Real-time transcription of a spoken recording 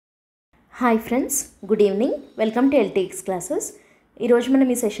Hi friends, good evening. Welcome to LTX classes. ఈరోజు మనం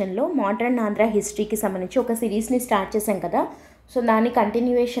ఈ సెషన్లో మోడర్న్ ఆంధ్ర హిస్టరీకి సంబంధించి ఒక సిరీస్ని స్టార్ట్ చేసాం కదా. సో దాని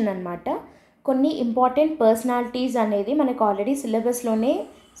కంటిన్యూయేషన్ అనమాట. కొన్ని ఇంపార్టెంట్ పర్సనాలిటీస్ అనేది మనకు ఆల్రెడీ సిలబస్లోనే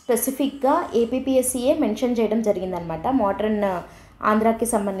స్పెసిఫిక్గా ఏపీపీఎస్సీయే మెన్షన్ చేయడం జరిగిందనమాట మోడర్న్ ఆంధ్రాకి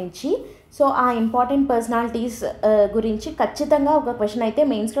సంబంధించి. సో ఆ ఇంపార్టెంట్ పర్సనాలిటీస్ గురించి ఖచ్చితంగా ఒక క్వశ్చన్ అయితే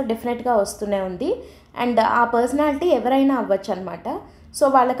మెయిన్స్లో డెఫినెట్గా వస్తూనే ఉంది. అండ్ ఆ పర్సనాలిటీ ఎవరైనా అవ్వచ్చు అనమాట. సో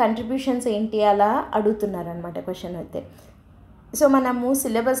వాళ్ళ కంట్రిబ్యూషన్స్ ఏంటి అలా అడుగుతున్నారనమాట క్వశ్చన్ అయితే. సో మనము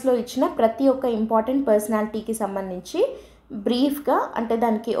సిలబస్లో ఇచ్చిన ప్రతి ఒక్క ఇంపార్టెంట్ పర్సనాలిటీకి సంబంధించి బ్రీఫ్గా, అంటే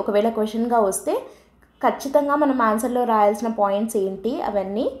దానికి ఒకవేళ క్వశ్చన్గా వస్తే ఖచ్చితంగా మనం ఆన్సర్లో రాయాల్సిన పాయింట్స్ ఏంటి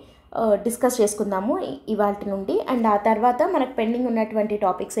అవన్నీ డిస్కస్ చేసుకుందాము ఇవాల్టి నుండి. అండ్ ఆ తర్వాత మనకు పెండింగ్ ఉన్నటువంటి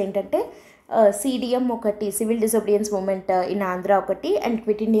టాపిక్స్ ఏంటంటే సిడిఎం ఒకటి, civil disobedience moment in Andhra ఒకటి, and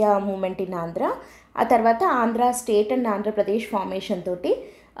quit India moment in Andhra. ఆ తర్వాత Andhra state and Andhra Pradesh formation తోటి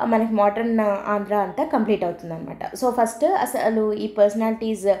మనకి మోడర్న్ ఆంధ్ర అంతా కంప్లీట్ అవుతుంది అనమాట. సో ఫస్ట్ అసలు ఈ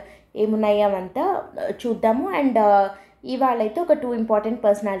పర్సనాలిటీస్ ఏమున్నాయి అవంతా చూద్దాము. అండ్ ఇవాళ అయితే ఒక 2 ఇంపార్టెంట్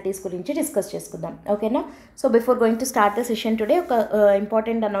పర్సనాలిటీస్ గురించి డిస్కస్ చేసుకుందాం, ఓకేనా. So before going to start the session today, ఒక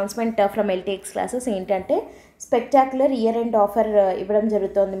important announcement from LTX classes ఏంటంటే స్పెక్టాక్యులర్ ఇయర్ ఎండ్ ఆఫర్ ఇవ్వడం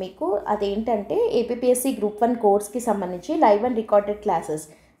జరుగుతుంది మీకు. అదేంటంటే ఏపీపీఎస్సీ గ్రూప్ 1 కోర్స్కి సంబంధించి లైవ్ అండ్ రికార్డెడ్ క్లాసెస్,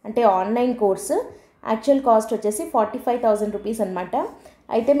 అంటే ఆన్లైన్ కోర్సు. యాక్చువల్ కాస్ట్ వచ్చేసి 45,000 రూపీస్ అనమాట.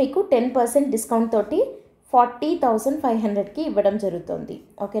 అయితే మీకు 10% డిస్కౌంట్ తోటి 40,500కి ఇవ్వడం జరుగుతుంది,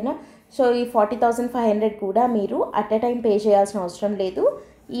 ఓకేనా. సో ఈ 40,500 కూడా మీరు అట్ ఎ టైం పే చేయాల్సిన అవసరం లేదు.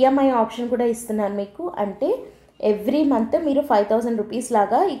 ఈఎంఐ ఆప్షన్ కూడా ఇస్తున్నాను మీకు. అంటే ఎవ్రీ మంత్ మీరు 5,000 రూపీస్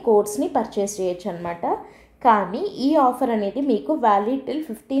లాగా ఈ కోర్స్ని పర్చేస్ చేయొచ్చు అనమాట. కానీ ఈ ఆఫర్ అనేది మీకు వ్యాలిడ్ టిల్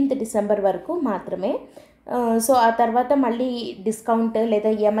 15th డిసెంబర్ వరకు మాత్రమే. సో ఆ తర్వాత మళ్ళీ డిస్కౌంట్ లేదా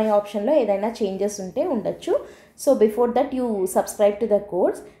ఈఎంఐ ఆప్షన్లో ఏదైనా చేంజెస్ ఉంటే ఉండొచ్చు. So before that you subscribe to the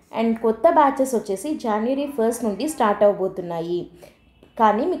course. And కొత్త బ్యాచెస్ వచ్చేసి January 1st నుండి స్టార్ట్ అవబోతున్నాయి.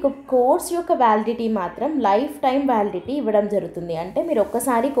 కానీ మీకు కోర్స్ యొక్క వ్యాలిడిటీ మాత్రం లైఫ్ టైం వ్యాలిడిటీ ఇవ్వడం జరుగుతుంది. అంటే మీరు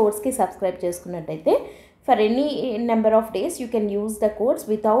ఒక్కసారి కోర్స్కి సబ్స్క్రైబ్ చేసుకున్నట్టయితే for any number of days you can use the course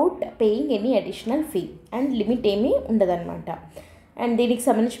without paying any additional fee. And limit ఏమీ ఉండదన్నమాట. అండ్ దీనికి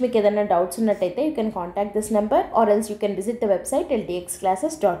సంబంధించి మీకు ఏదైనా డౌట్స్ ఉన్నట్టయితే you can contact this number or else you can visit the website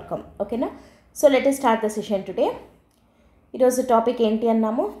ldxclasses.com, ఓకేనా. So let us start the session today. ఈరోజు topic ఏంటి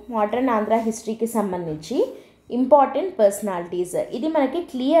అన్నాము, మోడర్న్ ఆంధ్ర హిస్టరీకి సంబంధించి ఇంపార్టెంట్ పర్సనాలిటీస్. ఇది మనకి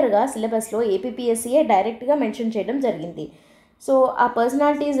క్లియర్గా సిలబస్లో ఏపీపీఎస్సీయే డైరెక్ట్గా మెన్షన్ చేయడం జరిగింది. సో ఆ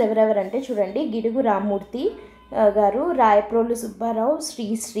పర్సనాలిటీస్ ఎవరెవరంటే చూడండి, గిడుగు రామ్మూర్తి గారు, రాయప్రోలు సుబ్బారావు,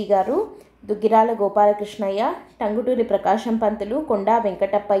 శ్రీశ్రీ గారు, దుగ్గిరాల గోపాలకృష్ణయ్య, టంగుటూరి ప్రకాశం పంతులు, కొండా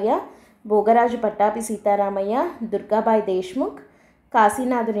వెంకటప్పయ్య, భోగరాజు పట్టాపి సీతారామయ్య, దుర్గాబాయి దేశ్ముఖ్,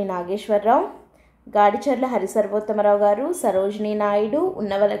 కాశీనాథుని నాగేశ్వరరావు, గాడిచర్ల హరిసర్వోత్తమరావు గారు, సరోజినీ నాయుడు,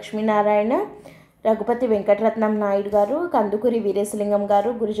 ఉన్నవ లక్ష్మీనారాయణ, రఘుపతి వెంకటరత్నం నాయుడు గారు, కందుకూరి వీరేశలింగం గారు,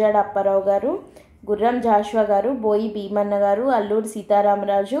 గురిజాడ అప్పారావు గారు, గుర్రం జాషువా గారు, బోయి భీమన్న గారు, అల్లూరి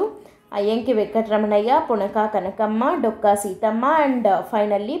సీతారామరాజు, అయ్యంకి వెంకటరమణయ్య, పుణక కనకమ్మ, డొక్కా సీతమ్మ, అండ్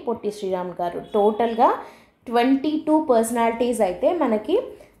ఫైనల్లీ పొట్టి శ్రీరామ్ గారు. టోటల్గా 22 పర్సనాలిటీస్ అయితే మనకి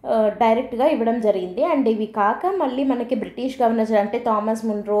డైరెక్ట్గా ఇవ్వడం జరిగింది. అండ్ ఇవి కాక మళ్ళీ మనకి బ్రిటిష్ గవర్నర్స్ అంటే థామస్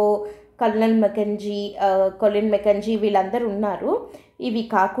మున్రో, కొలిన్ మెకంజీ వీళ్ళందరూ ఉన్నారు. ఇవి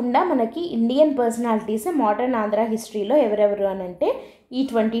కాకుండా మనకి ఇండియన్ పర్సనాలిటీస్ మోడర్న్ ఆంధ్ర హిస్టరీలో ఎవరెవరు అని అంటే ఈ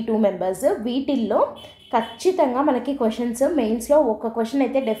 22 మెంబర్స్. వీటిల్లో ఖచ్చితంగా మనకి క్వశ్చన్స్ మెయిన్స్లో ఒక క్వశ్చన్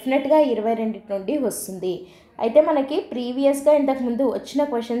అయితే డెఫినెట్గా 22 నుండి వస్తుంది. అయితే మనకి ప్రీవియస్గా ఇంతకుముందు వచ్చిన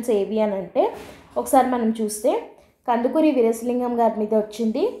క్వశ్చన్స్ ఏవి అని అంటే ఒకసారి మనం చూస్తే కందుకూరి వీరేశలింగం గారి మీద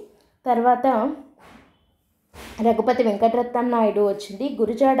వచ్చింది, తర్వాత రఘుపతి వెంకటరత్నం నాయుడు వచ్చింది,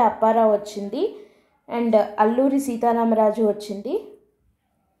 గురిజాడ అప్పారావు వచ్చింది, అండ్ అల్లూరి సీతారామరాజు వచ్చింది,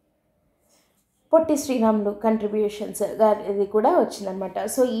 పొట్టి శ్రీరాములు కంట్రిబ్యూషన్స్ ఇది కూడా వచ్చిందనమాట.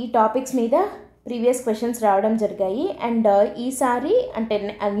 సో ఈ టాపిక్స్ మీద ప్రీవియస్ క్వశ్చన్స్ రావడం జరిగాయి. అండ్ ఈసారి అంటే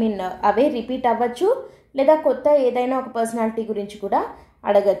అవే రిపీట్ అవ్వచ్చు, లేదా కొత్త ఏదైనా ఒక పర్సనాలిటీ గురించి కూడా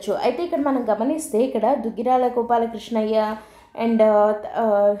అడగచ్చు. అయితే ఇక్కడ మనం గమనిస్తే ఇక్కడ దుగ్గిరాల గోపాలకృష్ణయ్య అండ్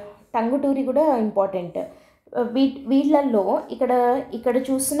టంగుటూరి కూడా ఇంపార్టెంట్. వీళ్ళల్లో ఇక్కడ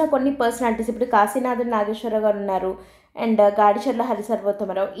చూస్తున్న కొన్ని పర్సనాలిటీస్, ఇప్పుడు కాశీనాథుని నాగేశ్వరరావు గారు ఉన్నారు, అండ్ గాడిచర్ల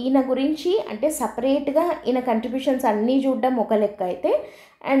హరిసర్వోత్తమరావు. ఈయన గురించి అంటే సపరేట్గా ఈయన కంట్రిబ్యూషన్స్ అన్నీ చూడడం ఒక లెక్క అయితే,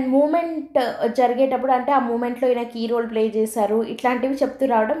 అండ్ మూమెంట్ జరిగేటప్పుడు అంటే ఆ మూమెంట్లో ఈయన కీ రోల్ ప్లే చేశారు, ఇట్లాంటివి చెప్తూ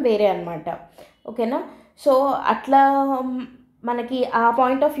రావడం వేరే అనమాట, ఓకేనా. సో అట్లా మనకి ఆ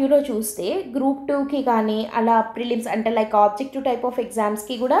పాయింట్ ఆఫ్ వ్యూలో చూస్తే గ్రూప్ 2కి కానీ అలా ప్రిలిమ్స్ అంటే లైక్ ఆబ్జెక్టివ్ టైప్ ఆఫ్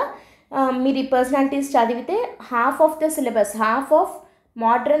ఎగ్జామ్స్కి కూడా మీరు ఈ పర్సనాలిటీస్ చదివితే half of the syllabus, half of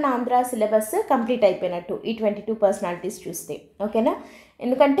modern Andhra syllabus complete అయిపోయినట్టు ఈ 22 పర్సనాలిటీస్ చూస్తే. ఓకేనా?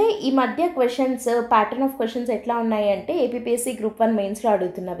 ఎందుకంటే ఈ మధ్య క్వశ్చన్స్, ప్యాటర్న్ ఆఫ్ క్వశ్చన్స్ ఎట్లా ఉన్నాయి అంటే ఏపీపీఎస్సీ గ్రూప్ 1 మెయిన్స్లో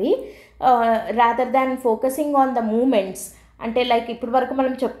అడుగుతున్నవి, rather than focusing on the moments. అంటే లైక్ ఇప్పుడు వరకు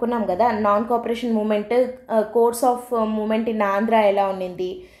మనం చెప్పుకున్నాం కదా, non cooperation moment, course of moment in Andhra ఎలా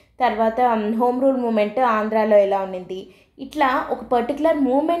ఉండింది, తర్వాత హోమ్ రూల్ మూమెంట్ ఆంధ్రాలో ఎలా ఉండింది, ఇట్లా ఒక పర్టికులర్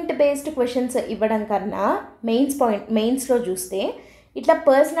మూమెంట్ బేస్డ్ క్వశ్చన్స్ ఇవ్వడం కన్నా మెయిన్స్లో చూస్తే ఇట్లా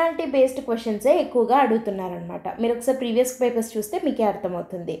పర్సనాలిటీ బేస్డ్ క్వశ్చన్సే ఎక్కువగా అడుగుతున్నారనమాట. మీరు ఒకసారి ప్రీవియస్ పేపర్స్ చూస్తే మీకే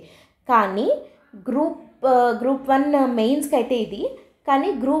అర్థమవుతుంది. కానీ గ్రూప్ 1 మెయిన్స్కి అయితే ఇది, కానీ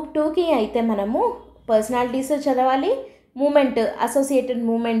గ్రూప్ 2కి అయితే మనము పర్సనాలిటీస్ చదవాలి, మూమెంట్, అసోసియేటెడ్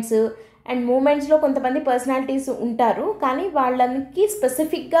మూమెంట్స్ అండ్ మూమెంట్స్లో కొంతమంది పర్సనాలిటీస్ ఉంటారు, కానీ వాళ్ళకి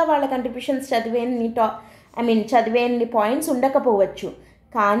స్పెసిఫిక్గా వాళ్ళ కంట్రిబ్యూషన్స్ చదివేని పాయింట్స్ ఉండకపోవచ్చు,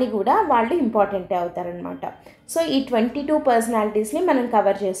 కానీ కూడా వాళ్ళు ఇంపార్టెంటే అవుతారనమాట. సో ఈ 22 పర్సనాలిటీస్ని మనం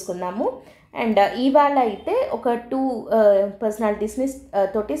కవర్ చేసుకుందాము. అండ్ ఇవాళ అయితే ఒక 2 పర్సనాలిటీస్ని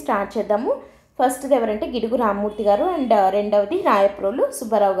తోటి స్టార్ట్ చేద్దాము. ఫస్ట్ది ఎవరంటే గిడుగు రామ్మూర్తి గారు, అండ్ రెండవది రాయప్రోలు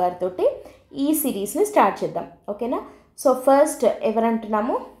సుబ్బారావు గారితో ఈ సిరీస్ని స్టార్ట్ చేద్దాం. ఓకేనా? సో ఫస్ట్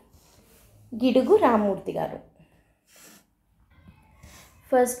ఎవరంటున్నాము, గిడుగు రామ్మూర్తి గారు.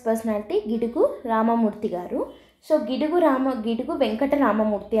 ఫస్ట్ పర్సనాలిటీ గిడుగు రామమూర్తి గారు. సో గిడుగు వెంకట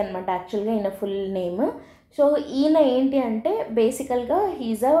రామమూర్తి అనమాట యాక్చువల్గా ఈయన ఫుల్ నేమ్. సో ఈయన ఏంటి అంటే బేసికల్గా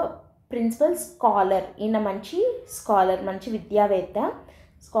హీజ్ అ ప్రిన్సిపల్ స్కాలర్. ఈయన మంచి స్కాలర్, మంచి విద్యావేత్త,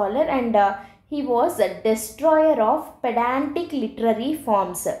 scholar. And he was destroyer of పెడాంటిక్ literary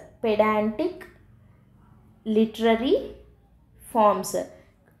forms.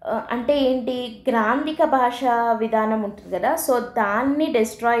 అంటే ఏంటి, గ్రాంధిక భాషా విధానం ఉంటుంది కదా, సో దాన్ని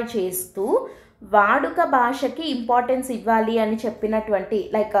డెస్ట్రాయ్ చేస్తూ వాడుక భాషకి ఇంపార్టెన్స్ ఇవ్వాలి అని చెప్పినటువంటి,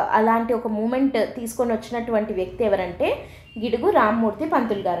 లైక్ అలాంటి ఒక మూమెంట్ తీసుకొని వచ్చినటువంటి వ్యక్తి ఎవరంటే గిడుగు రామ్మూర్తి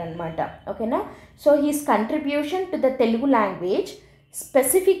పంతులు గారు అనమాట. ఓకేనా? So he's contribution to the Telugu language,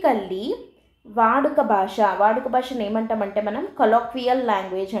 specifically వాడుక భాషను ఏమంటామంటే మనం కొలాక్వియల్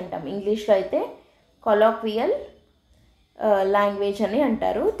లాంగ్వేజ్ అంటాం. ఇంగ్లీష్లో అయితే కొలాక్వియల్ లాంగ్వేజ్ అని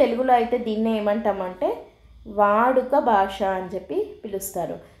అంటారు, తెలుగులో అయితే దీన్నే ఏమంటామంటే వాడుక భాష అని చెప్పి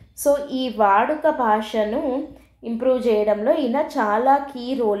పిలుస్తారు. సో ఈ వాడుక భాషను ఇంప్రూవ్ చేయడంలో ఈయన చాలా కీ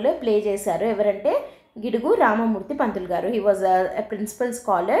రోల్ ప్లే చేశారు. ఎవరంటే గిడుగు రామమూర్తి పంతులు గారు. He was a principal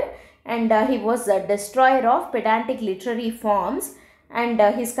scholar and he was a destroyer of పెడాంటిక్ literary forms and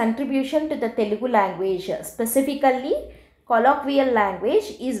his contribution to the Telugu language, specifically కొలాక్వియల్ language,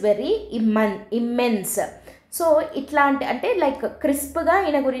 is very immense. So ఇట్లాంటి అంటే లైక్ క్రిస్ప్గా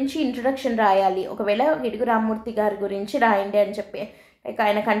ఈయన గురించి ఇంట్రొడక్షన్ రాయాలి. ఒకవేళ గిడుగు రామ్మూర్తి గారి గురించి రాయండి అని చెప్పి, లైక్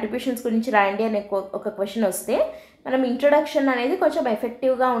ఆయన కంట్రిబ్యూషన్స్ గురించి రాయండి అనే ఒక క్వశ్చన్ వస్తే మనం ఇంట్రొడక్షన్ అనేది కొంచెం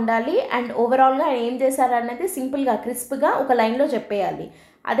ఎఫెక్టివ్గా ఉండాలి. అండ్ ఓవరాల్గా ఆయన ఏం చేశారు అనేది సింపుల్గా క్రిస్ప్గా ఒక లైన్లో చెప్పేయాలి.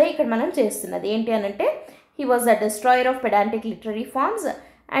 అదే ఇక్కడ మనం చేస్తున్నది. ఏంటి అని అంటే he was a destroyer of పెడాంటిక్ literary forms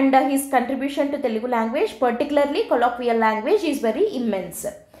and his contribution to Telugu language, particularly కొలాక్వియల్ language, is very immense.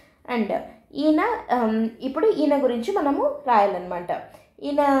 And ఇప్పుడు ఈయన గురించి మనము రాయాలన్నమాట.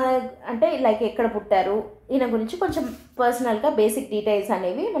 ఈయన అంటే లైక్ ఎక్కడ పుట్టారు, ఈయన గురించి కొంచెం పర్సనల్గా బేసిక్ డీటెయిల్స్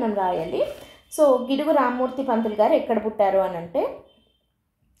అనేవి మనం రాయాలి. సో గిడుగు రామ్మూర్తి పంతులు గారు ఎక్కడ పుట్టారు అని అంటే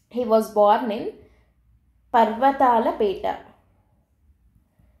he was Born in Parvathalapeta.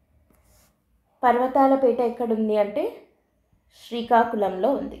 Parvathalapeta ఎక్కడుంది అంటే శ్రీకాకుళంలో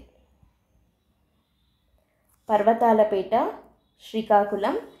ఉంది. Parvathalapeta,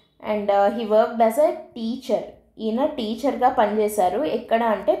 Srikakulam. And he worked as a teacher. ఈయన టీచర్గా పనిచేశారు. ఎక్కడ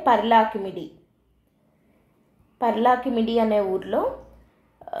అంటే పర్లాకిమిడి అనే ఊర్లో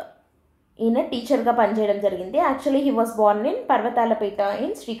ఈయన టీచర్గా పనిచేయడం జరిగింది. Actually he was Born in Parvathalapeta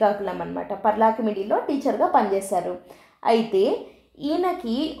in Srikakulam అనమాట. పర్లాకిమిడిలో టీచర్గా పనిచేశారు. అయితే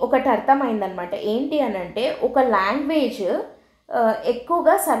ఈయనకి ఒకటి అర్థమైందనమాట. ఏంటి అని అంటే ఒక లాంగ్వేజ్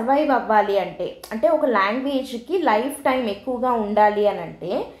ఎక్కువగా సర్వైవ్ అవ్వాలి అంటే ఒక లాంగ్వేజ్కి లైఫ్ టైం ఎక్కువగా ఉండాలి అని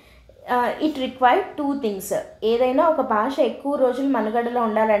అంటే ఇట్ రిక్వైర్డ్ 2 థింగ్స్. ఏదైనా ఒక భాష ఎక్కువ రోజులు మనుగడలో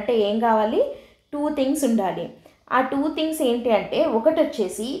ఉండాలంటే ఏం కావాలి? 2 థింగ్స్ ఉండాలి. ఆ 2 థింగ్స్ ఏంటి అంటే ఒకటి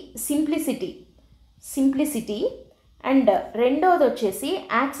వచ్చేసి సింప్లిసిటీ అండ్ రెండవది వచ్చేసి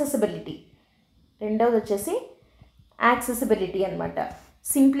యాక్సెసిబిలిటీ అనమాట.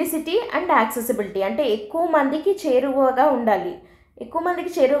 సింప్లిసిటీ అండ్ యాక్సెసిబిలిటీ అంటే ఎక్కువ మందికి చేరువగా ఉండాలి. ఎక్కువ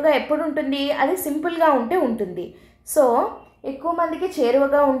మందికి చేరువగా ఎప్పుడు ఉంటుంది? అది సింపుల్గా ఉంటే ఉంటుంది. సో ఎక్కువ మందికి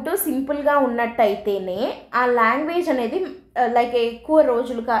చేరువగా ఉంటూ సింపుల్గా ఉన్నట్టయితేనే ఆ లాంగ్వేజ్ అనేది లైక్ ఎక్కువ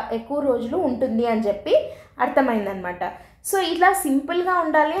రోజులు ఉంటుంది అని చెప్పి అర్థమైందనమాట. సో ఇలా సింపుల్గా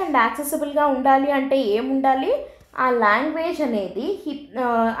ఉండాలి అండ్ యాక్సెసిబుల్గా ఉండాలి అంటే ఏముండాలి? ఆ లాంగ్వేజ్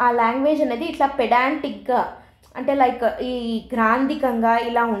అనేది ఇట్లా పెడాంటిక్గా అంటే లైక్ ఈ గ్రాంధికంగా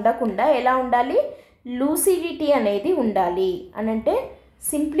ఇలా ఉండకుండా ఎలా ఉండాలి, లూసిడిటీ అనేది ఉండాలి అని అంటే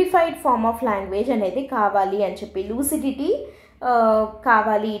సింప్లిఫైడ్ ఫార్మ్ ఆఫ్ లాంగ్వేజ్ అనేది కావాలి అని చెప్పి, లూసిడిటీ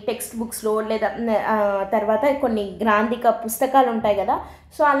కావాలి టెక్స్ట్ బుక్స్లో, లేదా తర్వాత కొన్ని గ్రాంధిక పుస్తకాలు ఉంటాయి కదా,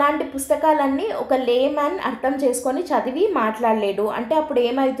 సో అలాంటి పుస్తకాలన్నీ ఒక లేమ్యాన్ అర్థం చేసుకొని చదివి మాట్లాడలేడు అంటే అప్పుడు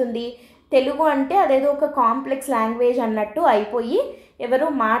ఏమవుతుంది, తెలుగు అంటే అదేదో ఒక కాంప్లెక్స్ లాంగ్వేజ్ అన్నట్టు అయిపోయి ఎవరు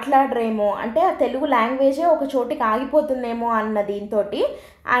మాట్లాడరేమో, అంటే ఆ తెలుగు లాంగ్వేజే ఒక చోటికి ఆగిపోతుందేమో అన్న దీంతో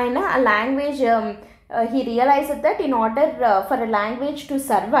ఆయన ఆ language he realized that in order for a language to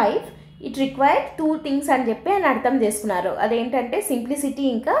survive it required two things అని చెప్పి ఆయన అర్థం చేసుకున్నారు. అదేంటంటే సింప్లిసిటీ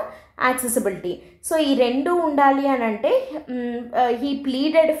ఇంకా యాక్సెసిబిలిటీ. సో ఈ రెండు ఉండాలి అని అంటే he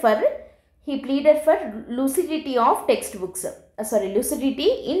pleaded for lucidity of text books, lucidity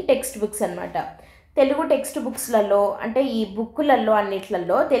in text books అనమాట. తెలుగు టెక్స్ట్ బుక్స్లలో అంటే ఈ బుక్కులలో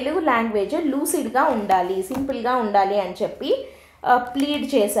అన్నిట్లలో తెలుగు లాంగ్వేజ్ లూసిడ్గా ఉండాలి, సింపుల్గా ఉండాలి అని చెప్పి ప్లీడ్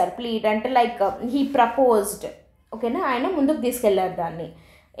చేశారు. ప్లీడ్ అంటే లైక్ హీ ప్రపోజ్డ్, ఓకేనా, ఆయన ముందుకు తీసుకెళ్లారు దాన్ని.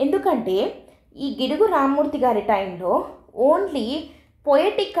 ఎందుకంటే ఈ గిడుగు రామ్మూర్తి గారి టైంలో ఓన్లీ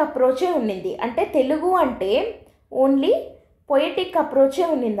పొయటిక్ అప్రోచే ఉండింది, అంటే తెలుగు అంటే ఓన్లీ పొయటిక్ అప్రోచే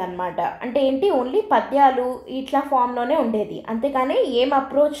ఉన్నిందనమాట. అంటే ఏంటి, ఓన్లీ పద్యాలు ఇట్లా ఫామ్లోనే ఉండేది, అంతేకాని ఏం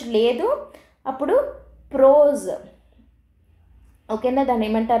అప్రోచ్ లేదు. అప్పుడు ప్రోజ్, ఓకేనా, దాన్ని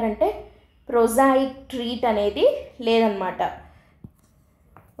ఏమంటారంటే ప్రోజాయిక్ ట్రీట్ అనేది లేదనమాట,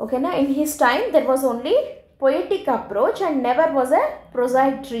 ఓకేనా. In his time there was only poetic approach and never was a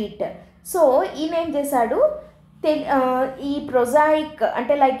ప్రొజాయిక్ treat. So ఈయన ఏం చేశాడు, ఈ ప్రొజాయిక్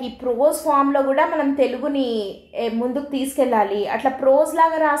అంటే లైక్ ఈ ప్రోజ్ ఫామ్లో కూడా మనం తెలుగుని ముందుకు తీసుకెళ్ళాలి. అట్లా ప్రోజ్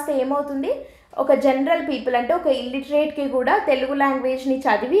లాగా రాస్తే ఏమవుతుంది, ఒక జనరల్ పీపుల్ అంటే ఒక ఇల్లిటరేట్కి కూడా తెలుగు లాంగ్వేజ్ని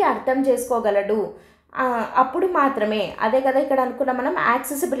చదివి అర్థం చేసుకోగలడు. అప్పుడు మాత్రమే, అదే కదా ఇక్కడ అనుకున్న మనం,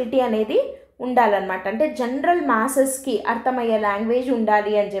 యాక్సెసిబిలిటీ అనేది ఉండాలన్నమాట. అంటే జనరల్ మాసెస్కి అర్థమయ్యే లాంగ్వేజ్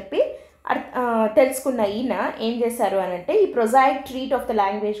ఉండాలి అని చెప్పి తెలుసుకున్న ఈయన ఏం చేశారు అని అంటే ఈ ప్రొజాయిక్ ట్రీట్ ఆఫ్ ద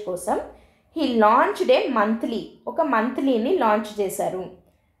లాంగ్వేజ్ కోసం హీ లాంచ్డ్ ఏ మంత్లీ, ఒక మంత్లీని లాంచ్ చేశారు,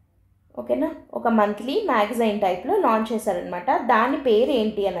 ఓకేనా, ఒక మంత్లీ మ్యాగజైన్ టైప్లో లాంచ్ చేశారనమాట. దాని పేరు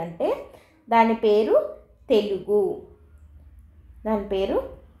ఏంటి అని అంటే దాని పేరు తెలుగు,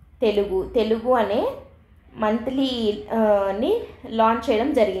 తెలుగు అనే మంత్లీని లాంచ్ చేయడం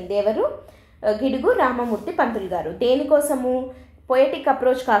జరిగింది. ఎవరు, గిడుగు రామమూర్తి పంతులు గారు. దేనికోసము, పొయటిక్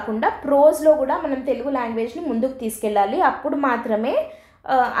అప్రోచ్ కాకుండా ప్రోజ్లో కూడా మనం తెలుగు లాంగ్వేజ్ని ముందుకు తీసుకెళ్ళాలి. అప్పుడు మాత్రమే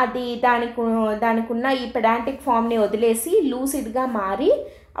అది దానికున్న ఈ పెడాంటిక్ ఫామ్ని వదిలేసి లూసిడ్గా మారి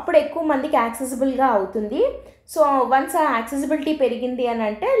అప్పుడు ఎక్కువ మందికి యాక్సెసిబుల్గా అవుతుంది. సో వన్స్ ఆ యాక్సెసిబిలిటీ పెరిగింది అని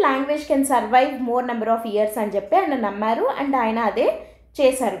అంటే language can survive more number of years అని చెప్పి ఆయన నమ్మారు అండ్ ఆయన అదే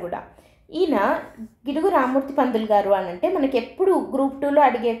చేశారు కూడా. ఈయన గిడుగు రామమూర్తి పంతులు గారు అని అంటే మనకి ఎప్పుడు గ్రూప్ 2లో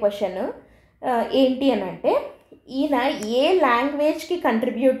అడిగే క్వశ్చన్ ఏంటి అని అంటే ఈయన ఏ లాంగ్వేజ్కి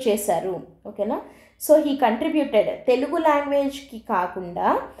కంట్రిబ్యూట్ చేశారు, ఓకేనా. సో హీ కంట్రిబ్యూటెడ్ తెలుగు లాంగ్వేజ్కి కాకుండా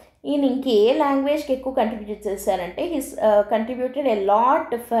ఈయన ఇంకే లాంగ్వేజ్కి ఎక్కువ కంట్రిబ్యూట్ చేశారంటే his contributed a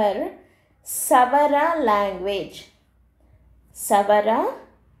lot for Savara language. Savara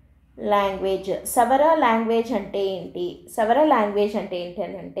language అంటే ఏంటి,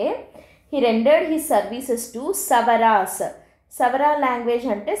 అని అంటే he rendered his services to సవరాస్. Savara language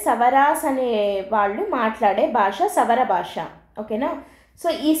అంటే సవరాస్ అనే వాళ్ళు మాట్లాడే భాష సవర భాష, ఓకేనా. సో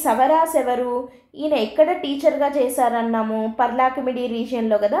ఈ సవరాస్ ఎవరు, ఈయన ఎక్కడ టీచర్గా చేశారన్నాము, పర్లాకిమిడి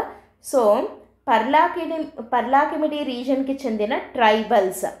రీజియన్లో కదా. సో పర్లాకిమిడి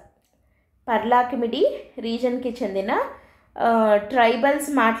రీజియన్కి చెందిన ట్రైబల్స్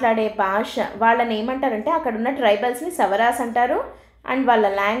మాట్లాడే భాష వాళ్ళని ఏమంటారంటే అక్కడ ఉన్న ట్రైబల్స్ని సవరాస్ అంటారు అండ్ వాళ్ళ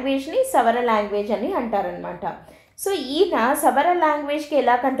లాంగ్వేజ్ని సవర లాంగ్వేజ్ అని అంటారనమాట. సో ఈయన సవర లాంగ్వేజ్కి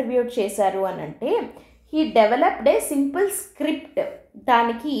ఎలా కంట్రిబ్యూట్ చేశారు అని అంటే he developed A simple script.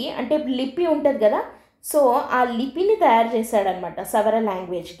 దానికి అంటే లిపి ఉంటుంది కదా, సో ఆ లిపిని తయారు చేశాడనమాట సవర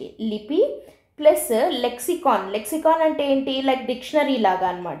లాంగ్వేజ్కి. లిపి ప్లస్ లెక్సికాన్ అంటే ఏంటి, లైక్ డిక్షనరీ లాగా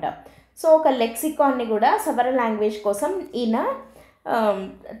అనమాట. సో ఒక లెక్సికాన్ని కూడా సవర లాంగ్వేజ్ కోసం ఈయన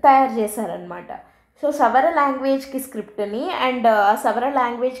తయారు చేశారనమాట. సో సవర లాంగ్వేజ్కి స్క్రిప్ట్ని అండ్ ఆ సవర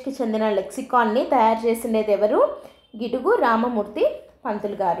లాంగ్వేజ్కి చెందిన లెక్సికాన్ని తయారు చేసినది ఎవరు, గిడుగు రామమూర్తి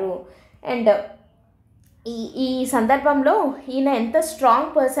పంతులు గారు. అండ్ ఈ సందర్భంలో ఈయన ఎంత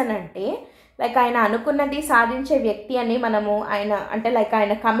స్ట్రాంగ్ పర్సన్ అంటే లైక్ ఆయన అనుకున్నది సాధించే వ్యక్తి అని మనము ఆయన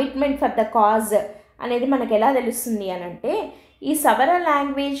కమిట్మెంట్ ఫర్ ద కాజ్ అనేది మనకు ఎలా తెలుస్తుంది అని అంటే ఈ సవర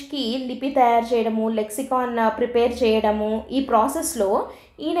లాంగ్వేజ్కి లిపి తయారు చేయడము, లెక్సికాన్ ప్రిపేర్ చేయడము, ఈ ప్రాసెస్లో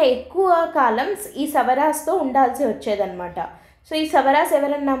ఈయన ఎక్కువ కాలం ఈ సవరాస్తో ఉండాల్సి వచ్చేదన్నమాట. సో ఈ సవరాస్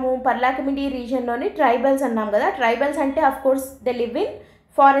ఎవరన్నాము, పర్లాకిమిడి రీజియన్లోని ట్రైబల్స్ అన్నాం కదా. ట్రైబల్స్ అంటే of course they live in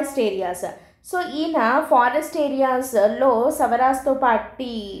forest areas. So ఈయన ఫారెస్ట్ ఏరియాస్లో సవరాస్తో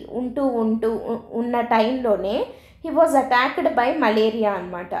పాటి ఉన్న టైంలోనే he was attacked by malaria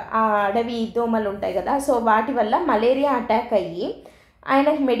అనమాట. ఆ అడవి దోమలు ఉంటాయి కదా, సో వాటి వల్ల మలేరియా అటాక్ అయ్యి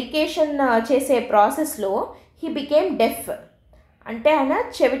ఆయనకి మెడికేషన్ చేసే ప్రాసెస్లో హీ బికేమ్ డెఫ్, అంటే ఆయన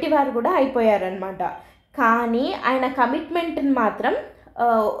చెవిటివారు కూడా అయిపోయారనమాట. కానీ ఆయన కమిట్మెంట్ని మాత్రం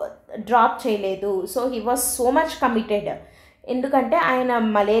డ్రాప్ చేయలేదు. So he was so much committed. ఎందుకంటే ఆయన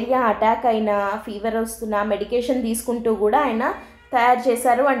మలేరియా అటాక్ అయినా, ఫీవర్ వస్తున్నా మెడికేషన్ తీసుకుంటూ కూడా ఆయన తయారు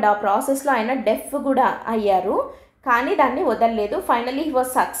చేశారు. అండ్ ఆ ప్రాసెస్లో ఆయన డెఫ్ కూడా అయ్యారు, కానీ దాన్ని వదలలేదు. Finally he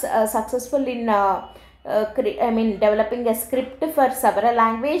was successful in developing a script for several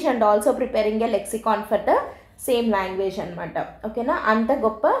language and also preparing a lexicon for the same language అనమాట. ఓకేనా, అంత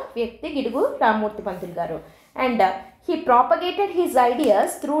గొప్ప వ్యక్తి గిడుగు రామ్మూర్తి పంతులు గారు. And he propagated his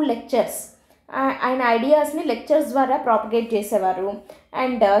ideas through lectures. ఆయన ఐడియాస్ని లెక్చర్స్ ద్వారా ప్రాపగేట్ చేసేవారు.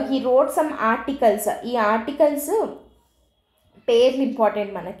 And he wrote some articles. ఈ ఆర్టికల్స్ పేర్లు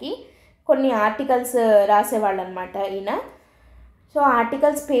ఇంపార్టెంట్ మనకి. కొన్ని ఆర్టికల్స్ రాసేవాళ్ళు అనమాట ఈయన. సో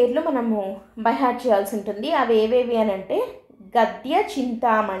ఆర్టికల్స్ పేర్లు మనము బై హార్ట్ చేయాల్సి ఉంటుంది. అవి ఏవేవి అని అంటే గద్య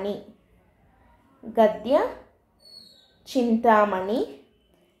చింతామణి, గద్య చింతామణి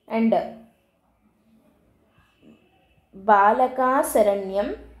అండ్ బాలకా శరణ్యం,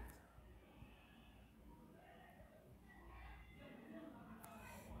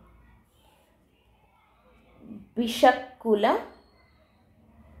 బిషక్కుల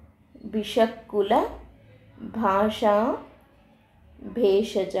భాషా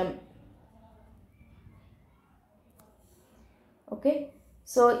భేషజం. ఓకే,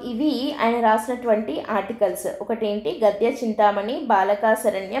 సో ఇవి ఆయన రాసినటువంటి ఆర్టికల్స్. ఒకటేంటి గద్య చింతామణి, బాలకా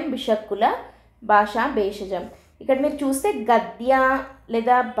శరణ్యం, బిషక్కుల భాషా భేషజం. ఇక్కడ మీరు చూస్తే గద్య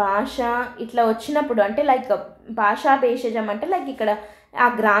లేదా భాష ఇట్లా వచ్చినప్పుడు అంటే లైక్ భాషా భేషజం అంటే లైక్ ఇక్కడ ఆ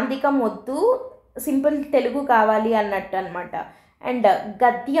గ్రాంధికం వద్దు, సింపుల్ తెలుగు కావాలి అన్నట్టు అనమాట. అండ్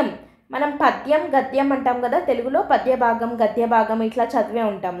గద్యం, మనం పద్యం గద్యం అంటాం కదా తెలుగులో, పద్య భాగం గద్య భాగం ఇట్లా చదివే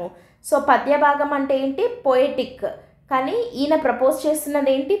ఉంటాము. సో పద్య భాగం అంటే ఏంటి, పోయటిక్. కానీ ఈయన ప్రపోజ్ చేస్తున్నది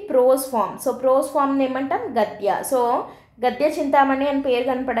ఏంటి, ప్రోజ్ ఫామ్. సో ప్రోజ్ ఫామ్ని ఏమంటాం, గద్య. సో గద్య చింతామణి అని పేరు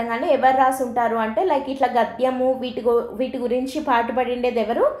కనపడంగానే ఎవరు రాసి ఉంటారు అంటే లైక్ ఇట్లా గద్యము వీటి గురించి పాటుపడిండేది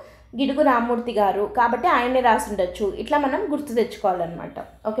ఎవరు, గిడుగు రామ్మూర్తి గారు. కాబట్టి ఆయనే రాసి ఉండొచ్చు. ఇట్లా మనం గుర్తు తెచ్చుకోవాలన్నమాట.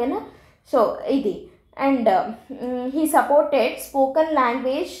 ఓకేనా, సో ఇది. And he supported spoken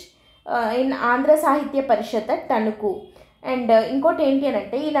language in Andhra సాహిత్య పరిషత్ తణుకు. అండ్ ఇంకోటి ఏంటి అని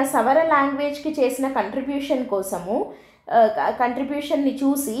అంటే ఈయన సవర లాంగ్వేజ్కి చేసిన కంట్రిబ్యూషన్ని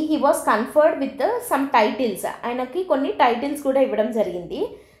చూసి he was conferred with some titles. ఆయనకి కొన్ని టైటిల్స్ కూడా ఇవ్వడం జరిగింది.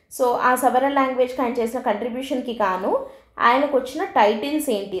 సో ఆ సవర లాంగ్వేజ్కి ఆయన చేసిన కంట్రిబ్యూషన్కి కాను ఆయనకు వచ్చిన టైటిల్స్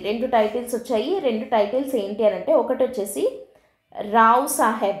ఏంటి, 2 టైటిల్స్ వచ్చాయి. 2 టైటిల్స్ ఏంటి అని అంటే ఒకటి వచ్చేసి రావ్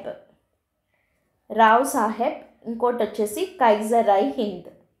సాహెబ్, ఇంకోటి వచ్చేసి Kaiser-I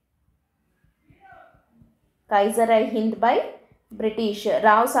Hind by British.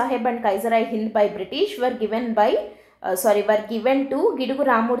 Rao Saheb and కైజర్-ఐ-హింద్ by British were given to Gidugu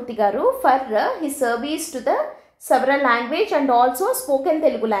Rammurthy గారు for his service to the several language and also spoken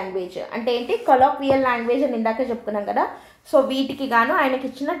Telugu language. అంటే ఏంటి, కొలాక్వియల్ లాంగ్వేజ్ అని ఇందాక చెప్పుకున్నాం కదా. సో వీటికి గాను ఆయనకి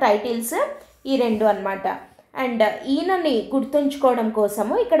ఇచ్చిన టైటిల్స్ ఈ 2 అనమాట. అండ్ ఈయనని గుర్తుంచుకోవడం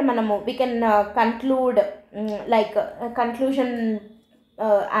కోసము ఇక్కడ మనము we can conclude like conclusion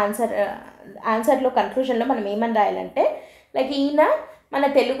ఆన్సర్లో కన్క్లూజన్లో మనం ఏమని రాయాలంటే లైక్ ఈయన మన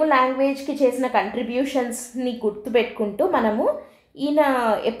తెలుగు లాంగ్వేజ్కి చేసిన కంట్రిబ్యూషన్స్ని గుర్తుపెట్టుకుంటూ మనము ఈయన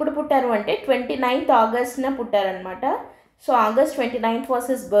ఎప్పుడు పుట్టారు అంటే 29th ఆగస్ట్న పుట్టారనమాట. So August 29th was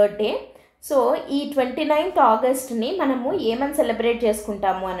his birthday. So ఈ 29th ఆగస్ట్ని మనము ఏమని సెలబ్రేట్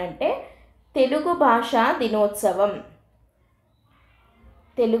చేసుకుంటాము అని అంటే తెలుగు భాషా దినోత్సవం,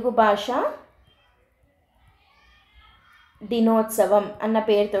 తెలుగు భాషా దినోత్సవం అన్న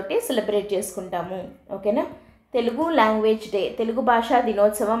పేరుతోటి సెలబ్రేట్ చేసుకుంటాము. ఓకేనా, తెలుగు లాంగ్వేజ్ డే, తెలుగు భాషా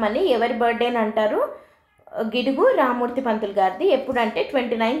దినోత్సవం అని ఎవరి బర్త్డేని అంటారు, గిడుగు రామ్మూర్తి పంతులు గారిది. ఎప్పుడంటే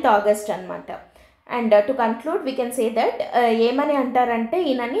 29th ఆగస్ట్ అనమాట. And to conclude we can say that ఏమని అంటారంటే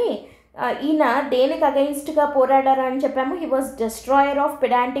ఈయన దేనికి అగెయిన్స్ట్గా పోరాడారు అని చెప్పాము, he was destroyer of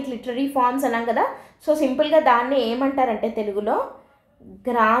పెడాంటిక్ literary forms అన్నాం కదా. సో సింపుల్గా దాన్ని ఏమంటారంటే తెలుగులో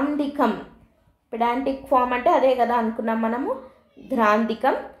గ్రాంధికం. పెడాంటిక్ ఫామ్ అంటే అదే కదా అనుకున్నాం మనము,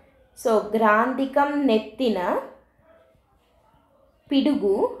 గ్రాంధికం. సో గ్రాంధికం నెత్తిన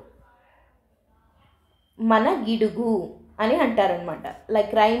పిడుగు మన గిడుగు అని అంటారనమాట.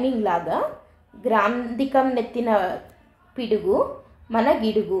 లైక్ రైమింగ్ లాగా గ్రాంధికం నెత్తిన పిడుగు మన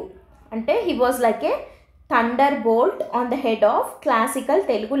గిడుగు అంటే he was like A thunder bolt on the head of classical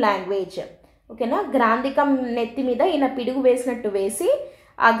Telugu language. ఓకేనా, గ్రాంధికం నెత్తి మీద ఈయన పిడుగు వేసినట్టు వేసి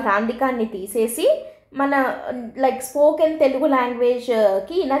ఆ గ్రాంధికాన్ని తీసేసి మన లైక్ స్పోకెన్ తెలుగు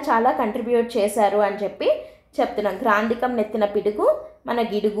లాంగ్వేజ్కి ఈయన చాలా కంట్రిబ్యూట్ చేశారు అని చెప్పి చెప్తున్నాం. గ్రాంధికం నెత్తిన పిడుగు మన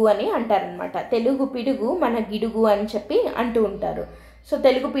గిడుగు అని అంటారనమాట. తెలుగు పిడుగు మన గిడుగు అని చెప్పి అంటూ ఉంటారు. సో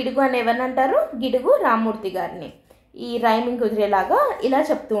తెలుగు పిడుగు అని ఎవరిని అంటారు? గిడుగు రామ్మూర్తి గారిని. ఈ రైమింగ్ కుదిరేలాగా ఇలా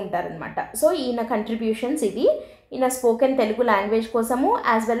చెప్తూ ఉంటారనమాట. సో ఈయన కంట్రిబ్యూషన్స్ ఇది. ఈయన స్పోకెన్ తెలుగు లాంగ్వేజ్ కోసము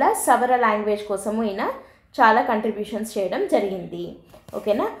as well as Savara language కోసము ఈయన చాలా కంట్రిబ్యూషన్స్ చేయడం జరిగింది.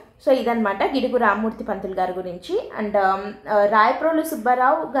 ఓకేనా. సో ఇదనమాట గిడుగు రామ్మూర్తి పంతులు గారి గురించి. అండ్ రాయప్రోలు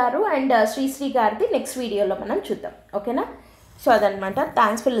సుబ్బారావు గారు అండ్ శ్రీశ్రీ గారిది నెక్స్ట్ వీడియోలో మనం చూద్దాం. ఓకేనా. సో అదనమాట.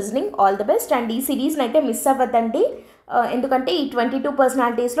 Thanks for listening. All the best. And ఈ సిరీస్ని అయితే మిస్ అవ్వద్దండి, ఎందుకంటే ఈ 22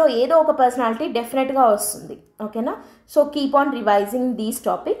 పర్సనాలిటీస్లో ఏదో ఒక పర్సనాలిటీ డెఫినెట్గా వస్తుంది. ఓకేనా. So keep on revising these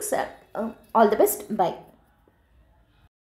topics. All the best. By.